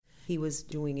He was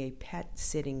doing a pet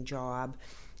sitting job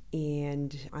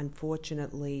and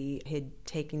unfortunately had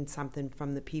taken something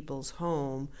from the people's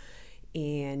home,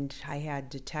 and I had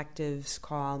detectives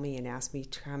call me and ask me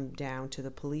to come down to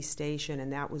the police station,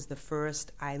 and that was the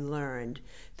first I learned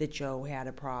that Joe had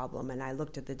a problem. And I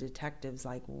looked at the detectives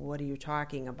like, what are you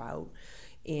talking about?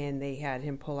 And they had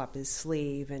him pull up his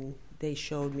sleeve and they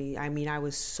showed me. I mean, I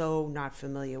was so not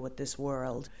familiar with this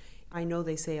world. I know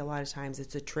they say a lot of times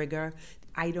it's a trigger.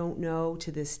 I don't know to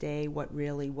this day what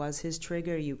really was his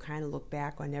trigger. You kind of look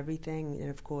back on everything, and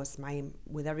of course,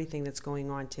 with everything that's going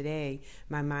on today,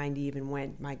 my mind even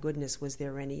went, my goodness, was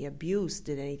there any abuse?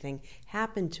 Did anything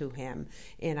happen to him?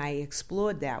 And I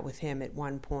explored that with him at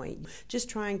one point, just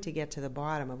trying to get to the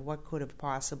bottom of what could have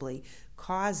possibly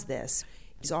caused this.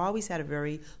 He's always had a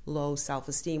very low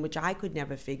self-esteem, which I could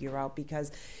never figure out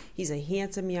because he's a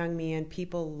handsome young man.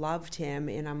 People loved him,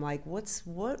 and I'm like,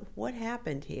 what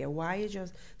happened here? Why is your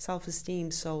self-esteem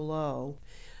so low?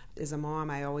 As a mom,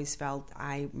 I always felt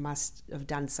I must have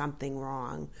done something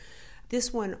wrong.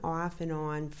 This went off and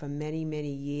on for many,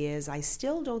 many years. I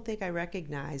still don't think I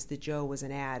recognized that Joe was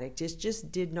an addict. It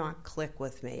just did not click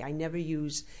with me. I never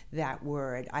used that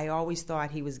word. I always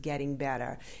thought he was getting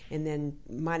better, and then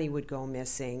money would go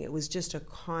missing. It was just a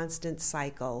constant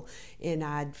cycle, and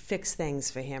I'd fix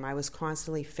things for him. I was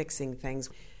constantly fixing things.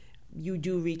 You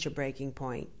do reach a breaking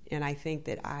point, and I think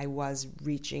that I was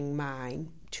reaching mine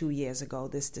 2 years ago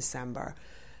this December.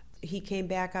 He came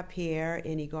back up here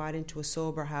and he got into a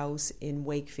sober house in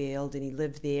Wakefield, and he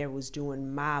lived there, was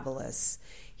doing marvelous.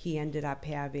 He ended up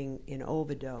having an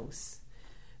overdose,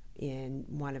 and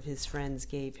one of his friends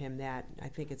gave him that, I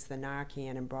think it's the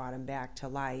Narcan, and brought him back to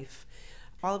life.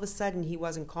 All of a sudden he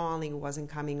wasn't calling,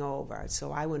 wasn't coming over,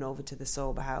 so I went over to the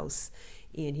sober house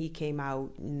and he came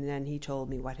out, and then he told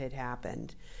me what had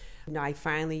happened. And I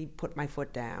finally put my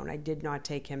foot down. I did not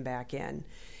take him back in.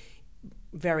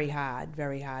 Very hard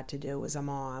to do as a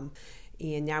mom.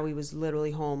 And now he was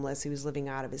literally homeless. He was living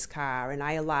out of his car, and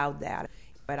I allowed that.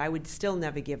 But I would still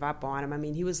never give up on him. I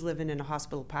mean, he was living in a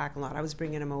hospital parking lot. I was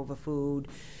bringing him over food.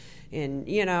 And,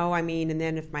 and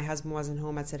then if my husband wasn't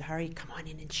home, I'd say, hurry, come on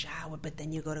in and shower. But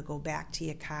then you got to go back to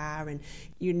your car, and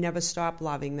you never stop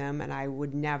loving them, and I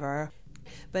would never.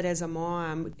 But as a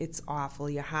mom, it's awful.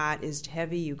 Your heart is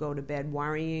heavy. You go to bed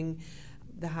worrying.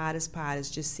 The hardest part is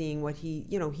just seeing what he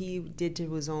did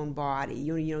to his own body.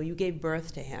 You gave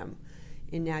birth to him,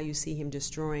 and now you see him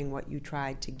destroying what you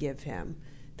tried to give him.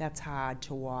 That's hard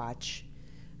to watch,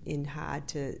 and hard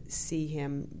to see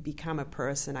him become a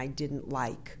person I didn't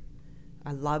like.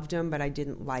 I loved him, but I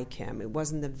didn't like him. It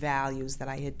wasn't the values that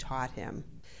I had taught him.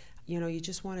 You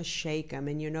just want to shake him,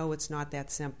 and it's not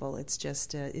that simple. It's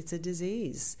just it's a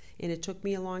disease, and it took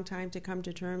me a long time to come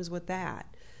to terms with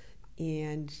that.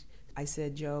 And I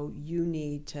said, Joe, you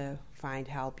need to find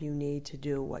help. You need to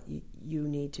do what you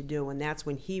need to do. And that's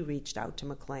when he reached out to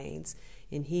McLean's,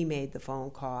 and he made the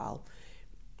phone call.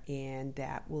 And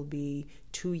that will be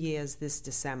 2 years this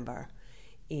December.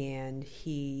 And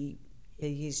he's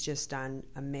just done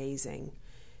amazing.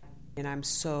 And I'm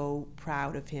so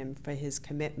proud of him for his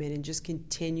commitment, and just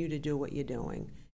continue to do what you're doing.